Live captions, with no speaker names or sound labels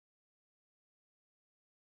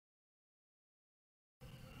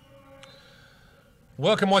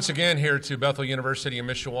Welcome once again here to Bethel University in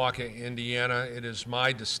Mishawaka, Indiana. It is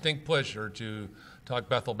my distinct pleasure to talk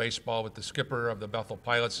Bethel baseball with the skipper of the Bethel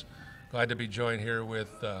Pilots. Glad to be joined here with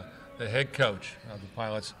the head coach of the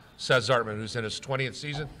Pilots, Seth Zartman, who's in his 20th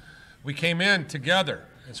season. We came in together.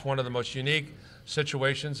 It's one of the most unique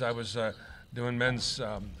situations. I was doing men's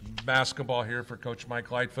basketball here for Coach Mike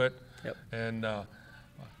Lightfoot, and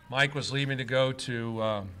Mike was leaving to go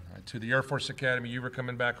to the Air Force Academy. You were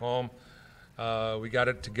coming back home. We got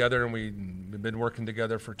it together, and we've been working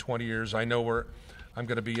together for 20 years. I know I'm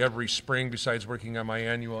going to be every spring, besides working on my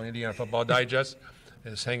annual Indiana Football Digest,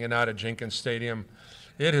 is hanging out at Jenkins Stadium.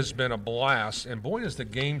 It has been a blast, and boy, has the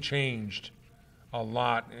game changed a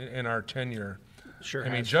lot in our tenure. Sure. I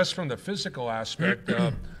mean, just from the physical aspect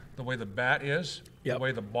of the way the bat is, the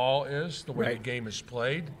way the ball is, the way the game is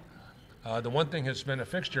played. The one thing has been a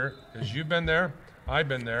fixture is you've been there, I've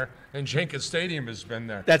been there, and Jenkins Stadium has been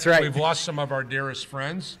there. That's right. We've lost some of our dearest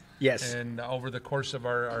friends. Yes. And over the course of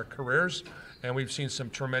our careers, and we've seen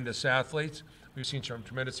some tremendous athletes. We've seen some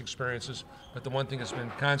tremendous experiences. But the one thing that's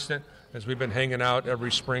been constant is we've been hanging out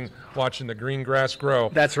every spring watching the green grass grow.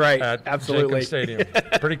 That's right. At Absolutely. Jenkins Stadium.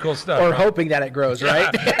 Pretty cool stuff. Or hoping that it grows,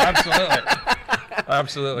 right? Absolutely.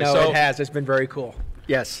 Absolutely. No, it has. It's been very cool.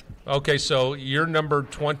 Yes. Okay, so you're number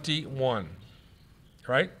 21,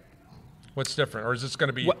 right? What's different? Or is this going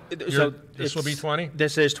to be this will be 20?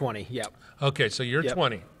 This is 20, yep. Okay, so you're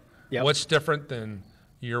 20. Yep. What's different than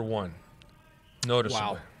year one? Noticeably.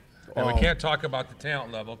 Wow. And we can't talk about the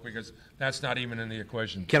talent level because that's not even in the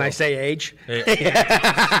equation. Can I say age?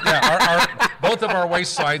 Both of our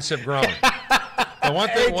waist sides have grown. But one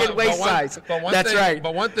thing,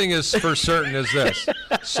 But one thing is for certain is this.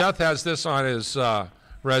 Seth has this on his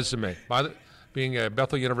resume, being a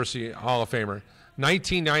Bethel University Hall of Famer,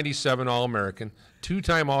 1997 All-American,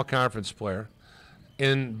 two-time All-Conference player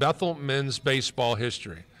in Bethel men's baseball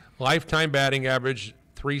history. Lifetime batting average,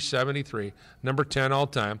 .373, number 10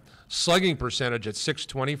 all-time. Slugging percentage at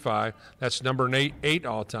 .625, that's number 8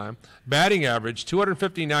 all-time. Batting average,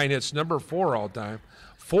 259 hits, number 4 all-time.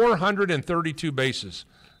 432 bases,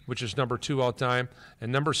 which is number 2 all-time.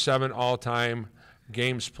 And number 7 all-time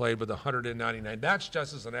games played with 199. That's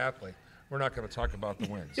just as an athlete. We're not going to talk about the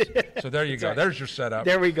wins. So there you go. Right. There's your setup.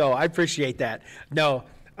 There we go. I appreciate that. No,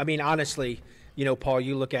 I mean, honestly, Paul,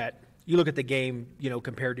 you look at the game,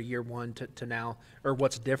 compared to year one to now, or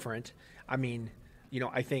what's different. I mean,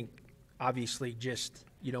 I think obviously just,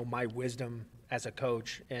 my wisdom as a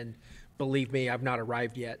coach, and believe me, I've not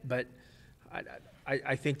arrived yet, but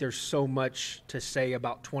I think there's so much to say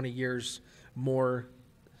about 20 years more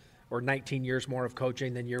or 19 years more of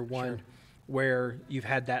coaching than year one, where you've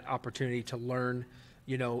had that opportunity to learn,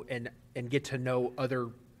 and get to know other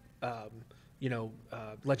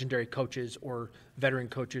legendary coaches or veteran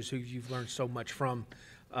coaches who you've learned so much from.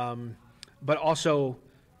 But also,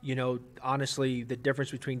 honestly, the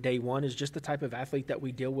difference between day one is just the type of athlete that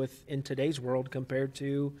we deal with in today's world compared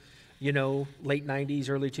to, late 90s,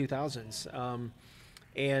 early 2000s.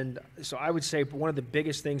 And so I would say one of the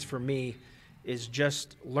biggest things for me is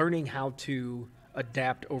just learning how to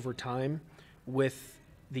adapt over time with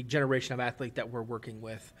the generation of athlete that we're working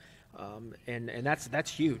with. And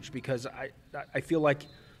that's huge, because I feel like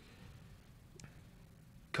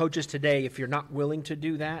coaches today, if you're not willing to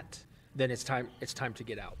do that, then it's time to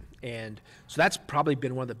get out. And so that's probably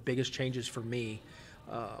been one of the biggest changes for me,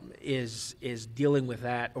 is dealing with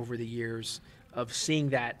that over the years, of seeing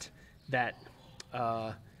that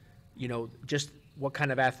just what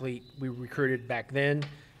kind of athlete we recruited back then,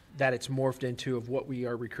 that it's morphed into of what we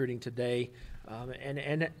are recruiting today.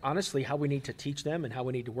 And honestly, how we need to teach them and how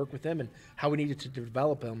we need to work with them and how we need to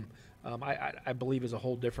develop them, I believe is a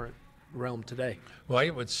whole different realm today. Well, I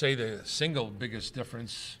would say the single biggest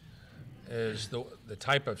difference is the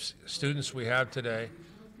type of students we have today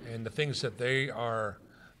and the things that they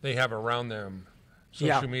have around them.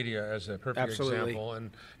 Social media as a perfect example.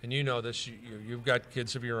 And you know this, you've got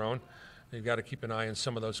kids of your own. You've got to keep an eye on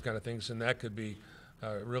some of those kind of things, and that could be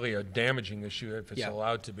really a damaging issue if it's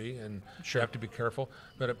allowed to be, and you have to be careful.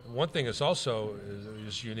 But one thing is also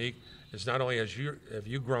is unique is not only have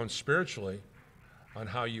you grown spiritually on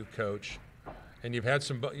how you coach, and you've had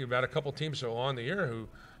a couple teams along the year who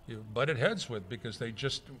you butted heads with because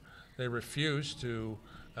they refuse to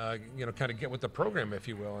kind of get with the program, if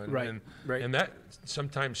you will, and that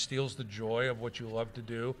sometimes steals the joy of what you love to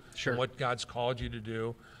do and what God's called you to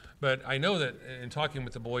do. But I know that in talking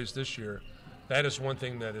with the boys this year, that is one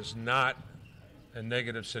thing that is not a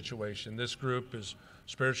negative situation. This group is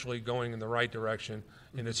spiritually going in the right direction.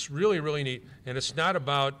 And it's really, really neat. And it's not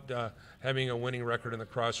about having a winning record in the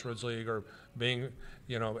Crossroads League or being,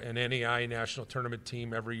 an NEI national tournament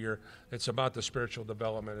team every year. It's about the spiritual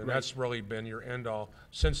development. And that's really been your end all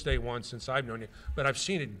since day one, since I've known you. But I've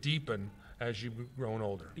seen it deepen as you've grown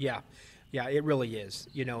older. Yeah, it really is.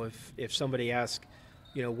 If somebody asks,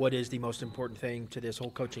 what is the most important thing to this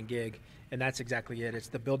whole coaching gig, and that's exactly it. It's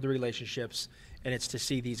to build the relationships, and it's to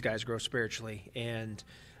see these guys grow spiritually. And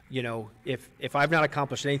if I've not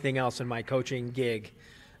accomplished anything else in my coaching gig,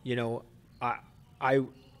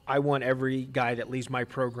 I want every guy that leaves my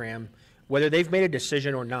program, whether they've made a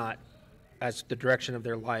decision or not, as the direction of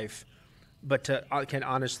their life, but I can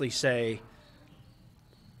honestly say,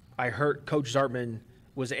 I heard Coach Zartman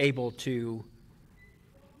was able to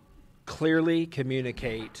clearly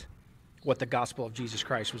communicate what the gospel of Jesus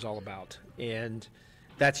Christ was all about, and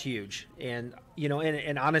that's huge. And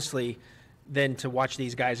and honestly, then to watch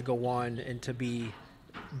these guys go on and to be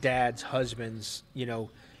dads, husbands,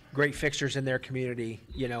 great fixtures in their community,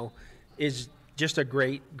 is just a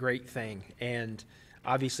great thing. And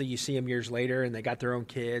obviously you see them years later and they got their own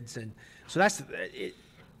kids, and so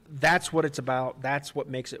that's what it's about. That's what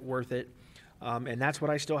makes it worth it. And that's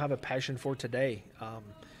what I still have a passion for today,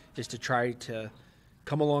 is to try to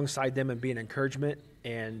come alongside them and be an encouragement,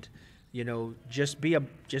 and just be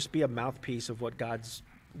a mouthpiece of where God's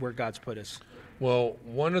put us. Well,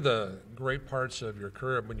 one of the great parts of your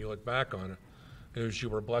career, when you look back on it, is you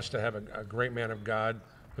were blessed to have a great man of God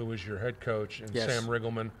who was your head coach, and Sam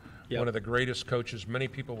Riggleman, one of the greatest coaches. Many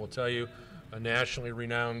people will tell you, a nationally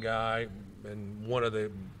renowned guy and one of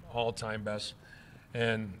the all-time best.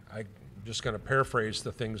 And I'm just going to paraphrase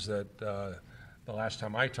the things that the last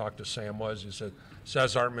time I talked to Sam he said,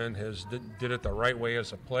 Seth Zartman did it the right way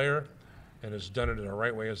as a player and has done it in the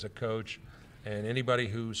right way as a coach. And anybody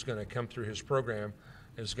who's going to come through his program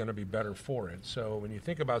is going to be better for it. So when you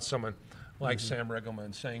think about someone like Sam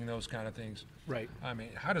Riggleman saying those kind of things, right? I mean,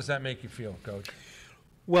 how does that make you feel, Coach?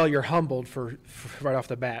 Well, you're humbled for right off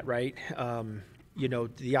the bat, right?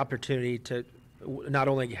 The opportunity to not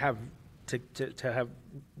only have to have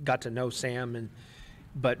got to know Sam,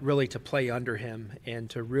 but really to play under him and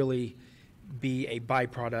to really be a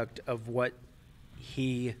byproduct of what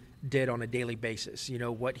he did on a daily basis,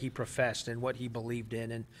 what he professed and what he believed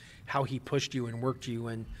in and how he pushed you and worked you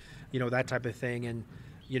and, that type of thing. And,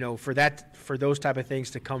 for those type of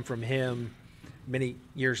things to come from him many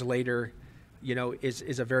years later,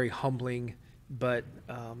 is a very humbling, but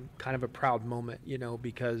kind of a proud moment,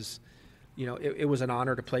 because, it was an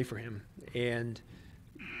honor to play for him. And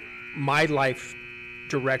my life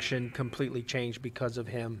direction completely changed because of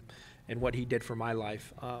him and what he did for my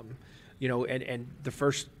life. And the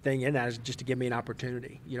first thing in that is just to give me an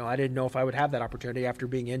opportunity. I didn't know if I would have that opportunity after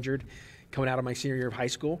being injured, coming out of my senior year of high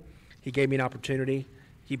school. He gave me an opportunity.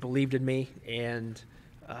 He believed in me, and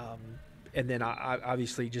then I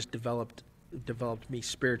obviously just developed me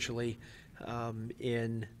spiritually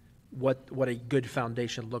in what a good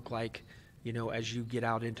foundation looked like, as you get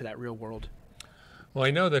out into that real world. Well,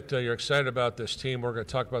 I know that you're excited about this team. We're going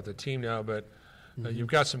to talk about the team now, but you've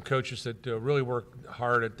got some coaches that really work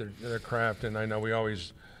hard at their craft, and I know we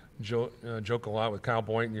always joke a lot with Kyle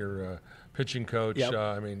Boynton, your pitching coach. Yep.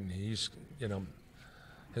 I mean, he's,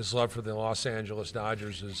 his love for the Los Angeles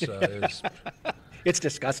Dodgers is it's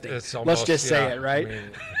disgusting. It's almost, let's just say it, right?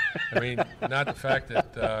 I mean, not the fact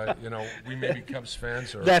that we may be Cubs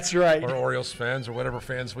fans or that's right, or Orioles fans or whatever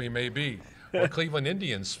fans we may be, or Cleveland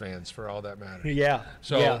Indians fans for all that matter. Yeah.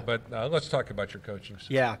 So, yeah. But let's talk about your coaching.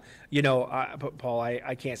 Yeah. Paul,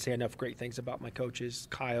 I can't say enough great things about my coaches.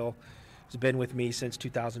 Kyle has been with me since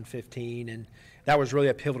 2015, and that was really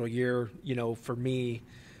a pivotal year, for me,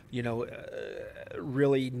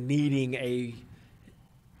 really needing a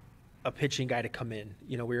pitching guy to come in.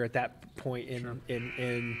 We were at that point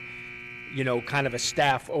in kind of a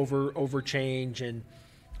staff over change, and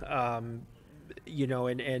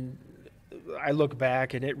and I look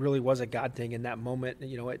back and it really was a God thing in that moment.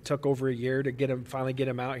 It took over a year to finally get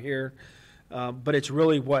him out here, but it's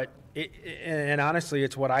really and honestly,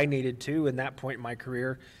 it's what I needed too in that point in my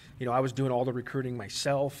career. I was doing all the recruiting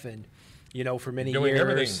myself, and for many doing years,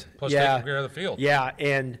 everything, plus taking care of the field. Yeah,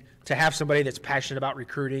 and to have somebody that's passionate about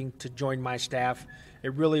recruiting to join my staff,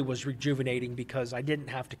 it really was rejuvenating because I didn't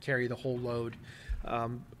have to carry the whole load.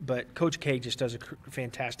 But Coach K just does a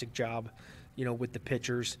fantastic job, with the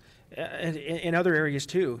pitchers and in other areas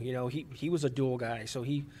too. He was a dual guy, so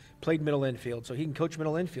he played middle infield, so he can coach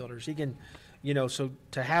middle infielders. He can, so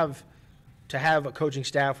to have a coaching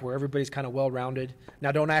staff where everybody's kind of well-rounded.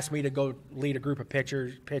 Now, don't ask me to go lead a group of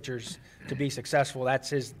pitchers to be successful. That's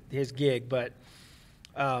his gig, but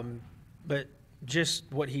But just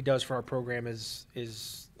what he does for our program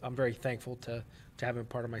is I'm very thankful to have him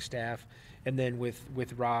part of my staff. And then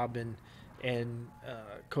with Rob and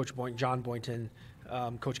Coach Boynton, John Boynton,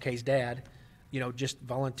 Coach K's dad, just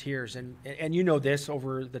volunteers. And you know this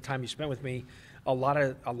over the time you spent with me, a lot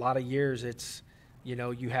of years it's,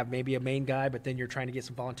 you have maybe a main guy, but then you're trying to get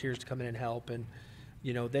some volunteers to come in and help. And,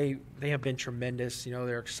 they have been tremendous.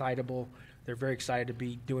 They're excitable. They're very excited to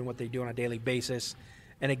be doing what they do on a daily basis.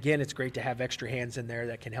 And again, it's great to have extra hands in there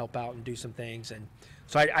that can help out and do some things. And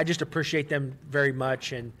so I just appreciate them very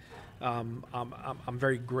much. And I'm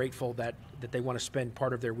very grateful that they want to spend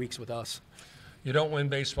part of their weeks with us. You don't win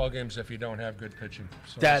baseball games if you don't have good pitching.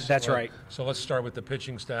 So That's right. So let's start with the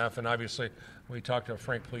pitching staff. And obviously, we talked to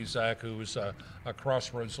Frank Plezak, who was a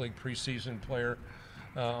Crossroads League preseason player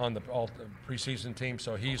on the preseason team.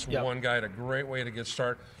 So he's one guy, a great way to get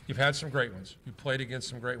started. You've had some great ones. You played against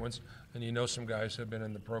some great ones, and some guys who have been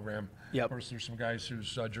in the program. Of course, there's some guys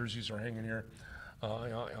whose jerseys are hanging here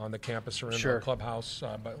on the campus or in the clubhouse.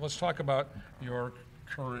 But let's talk about your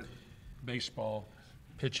current baseball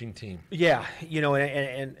pitching team. Yeah,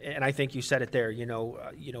 and I think you said it there.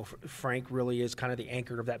 Frank really is kind of the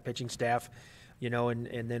anchor of that pitching staff.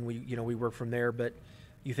 And then we work from there. But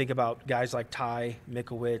you think about guys like Ty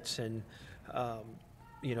Mikowitz and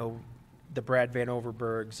the Brad Van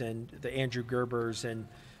Overbergs and the Andrew Gerbers and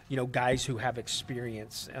guys who have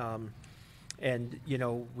experience. And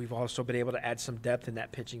we've also been able to add some depth in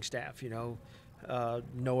that pitching staff.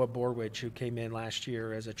 Noah Borwich, who came in last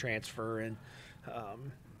year as a transfer, and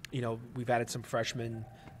we've added some freshmen,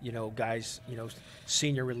 guys,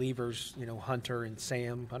 senior relievers, Hunter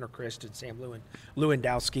Christ and Sam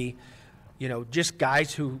Lewandowski, just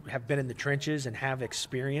guys who have been in the trenches and have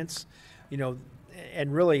experience,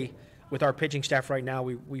 and really with our pitching staff right now,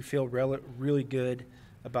 we feel really good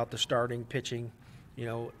about the starting pitching,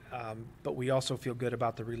 but we also feel good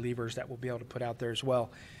about the relievers that we'll be able to put out there as well.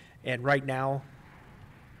 And right now,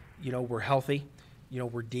 we're healthy,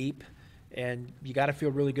 we're deep. And you got to feel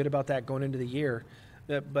really good about that going into the year.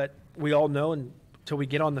 But we all know until we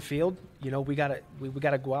get on the field, we got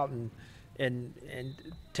to go out and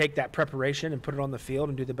take that preparation and put it on the field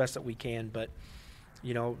and do the best that we can. But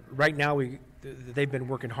right now they've been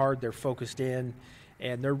working hard. They're focused in,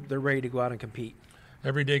 and they're ready to go out and compete.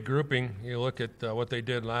 Everyday grouping. You look at what they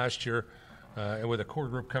did last year, with a core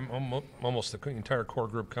group almost the entire core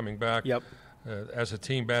group coming back. Yep. As a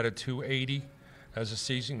team, batted .280. As a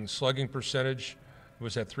season, slugging percentage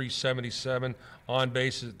was at .377, on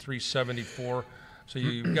base at .374. So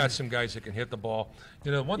you've got some guys that can hit the ball.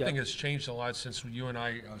 One thing that's changed a lot since you and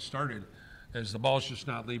I started is the ball's just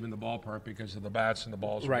not leaving the ballpark because of the bats and the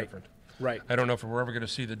balls are different. Right. I don't know if we're ever going to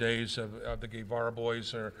see the days of the Guevara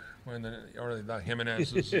boys or the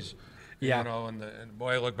Jimenez's. And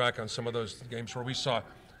boy, I look back on some of those games where we saw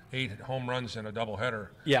 8 home runs in a doubleheader.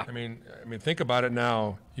 Yeah. I mean, think about it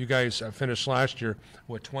now. You guys finished last year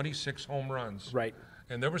with 26 home runs. Right.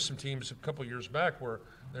 And there were some teams a couple years back where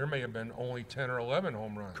there may have been only 10 or 11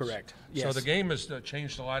 home runs. Correct. Yes. So the game has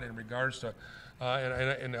changed a lot in regards to,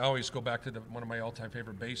 and I always go back to one of my all-time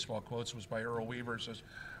favorite baseball quotes was by Earl Weaver. It says,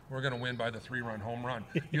 "We're going to win by the 3-run home run."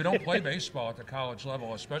 You don't play baseball at the college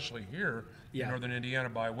level, especially here in Northern Indiana,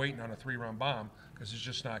 by waiting on a 3-run bomb, because it's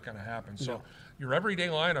just not going to happen. No. So your everyday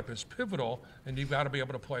lineup is pivotal, and you've got to be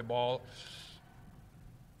able to play ball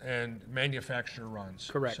and manufacture runs.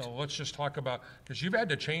 Correct. So let's just talk about, because you've had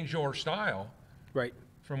to change your style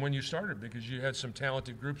from when you started, because you had some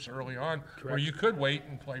talented groups early on where you could wait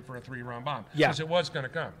and play for a 3-run bomb. Because it was going to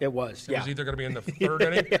come. It was, It was either going to be in the 3rd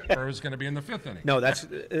inning or it was going to be in the 5th inning. No, that's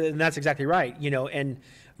exactly right. And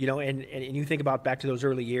you think about back to those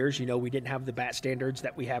early years, we didn't have the bat standards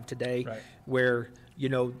that we have today, where,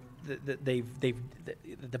 the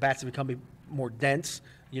bats have become more dense.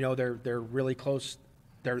 They're really close.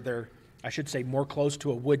 They're I should say more close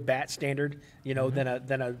to a wood bat standard,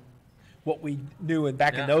 than a what we knew in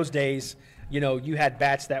back in those days. You had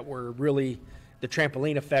bats that were really, the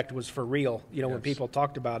trampoline effect was for real. When people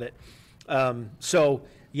talked about it. And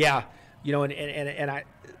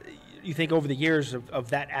you think over the years of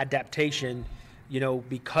that adaptation,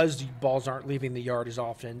 because balls aren't leaving the yard as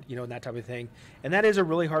often, and that type of thing. And that is a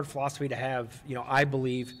really hard philosophy to have, I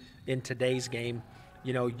believe, in today's game.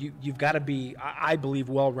 You've got to be, I believe,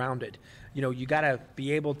 well-rounded. You got to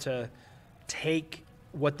be able to take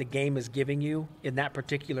what the game is giving you in that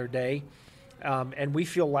particular day. And we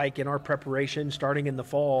feel like in our preparation, starting in the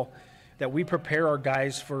fall, that we prepare our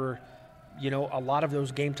guys for, a lot of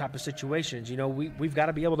those game type of situations. We've got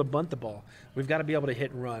to be able to bunt the ball. We've got to be able to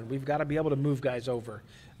hit and run. We've got to be able to move guys over.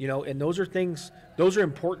 And those are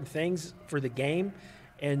important things for the game.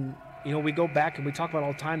 And, we go back and we talk about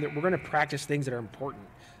all the time that we're going to practice things that are important.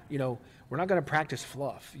 We're not going to practice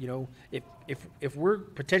fluff. If we're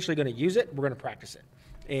potentially going to use it, we're going to practice it.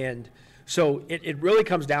 And so it really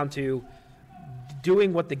comes down to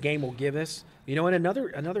doing what the game will give us. And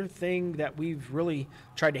another thing that we've really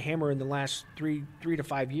tried to hammer in the last three to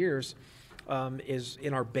 5 years is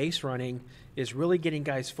in our base running is really getting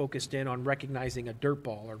guys focused in on recognizing a dirt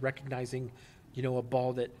ball or recognizing, a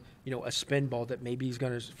ball that, a spin ball that maybe is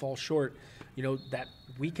going to fall short, that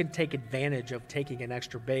we can take advantage of taking an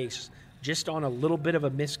extra base just on a little bit of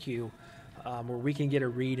a miscue where we can get a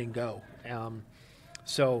read and go.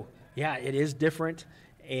 So, yeah, it is different.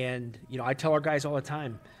 And, I tell our guys all the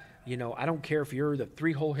time, I don't care if you're the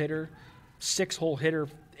 3-hole hitter, 6-hole hitter,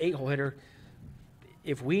 8-hole hitter.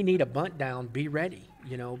 If we need a bunt down, be ready,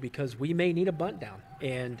 because we may need a bunt down.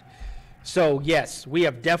 And so, yes, we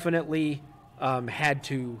have definitely had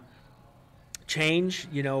to change.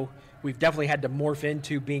 We've definitely had to morph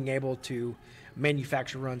into being able to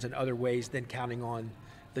manufacture runs in other ways than counting on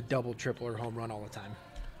the double, triple, or home run all the time.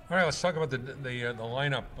 All right, let's talk about the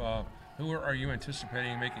lineup. Who are you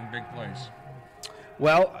anticipating making big plays?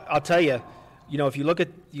 Well, I'll tell you, if you look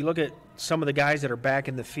at some of the guys that are back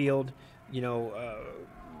in the field,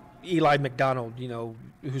 Eli McDonald,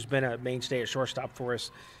 who's been a mainstay at shortstop for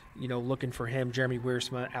us, looking for him, Jeremy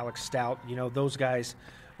Wiersma, Alex Stout, those guys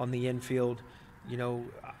on the infield,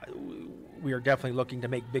 we are definitely looking to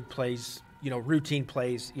make big plays, routine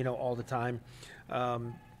plays, all the time.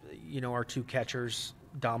 Our 2 catchers,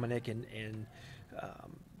 Dominic and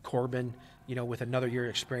Corbin, with another year of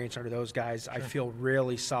experience under those guys, sure. I feel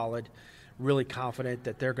really solid, really confident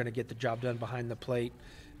that they're going to get the job done behind the plate.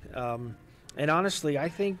 And honestly, I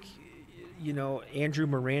think, Andrew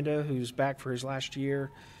Miranda, who's back for his last year,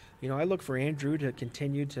 I look for Andrew to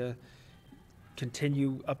continue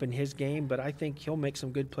up in his game, but I think he'll make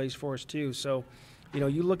some good plays for us too. So,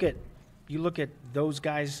 you look at those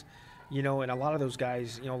guys, and a lot of those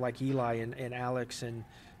guys, like Eli and Alex and,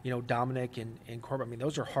 Dominic and Corbin. I mean,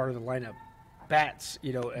 those are heart of the lineup bats,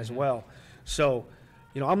 as well. So,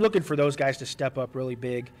 I'm looking for those guys to step up really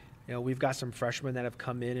big. We've got some freshmen that have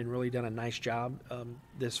come in and really done a nice job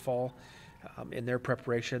this fall in their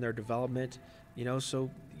preparation, their development. So,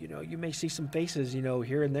 you may see some faces,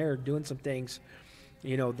 here and there doing some things,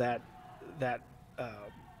 that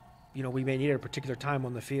we may need at a particular time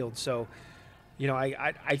on the field. So,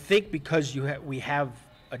 I think because we have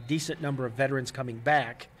a decent number of veterans coming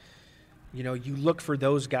back, you look for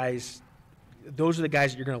those guys. Those are the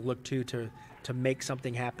guys that you're going to look to make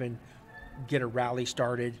something happen, get a rally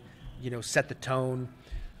started, set the tone.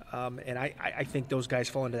 And I think those guys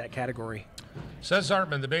fall into that category. Seth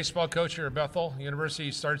Zartman, the baseball coach here at Bethel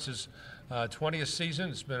University, starts his 20th season.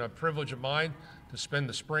 It's been a privilege of mine to spend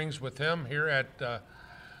the springs with him here at the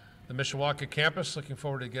Mishawaka campus. Looking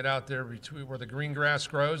forward to get out there where the green grass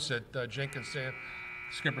grows at Jenkins Stand.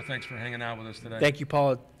 Skipper, thanks for hanging out with us today. Thank you,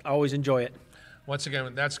 Paul. I always enjoy it. Once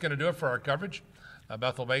again, that's going to do it for our coverage of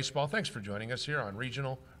Bethel baseball. Thanks for joining us here on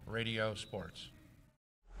Regional Radio Sports.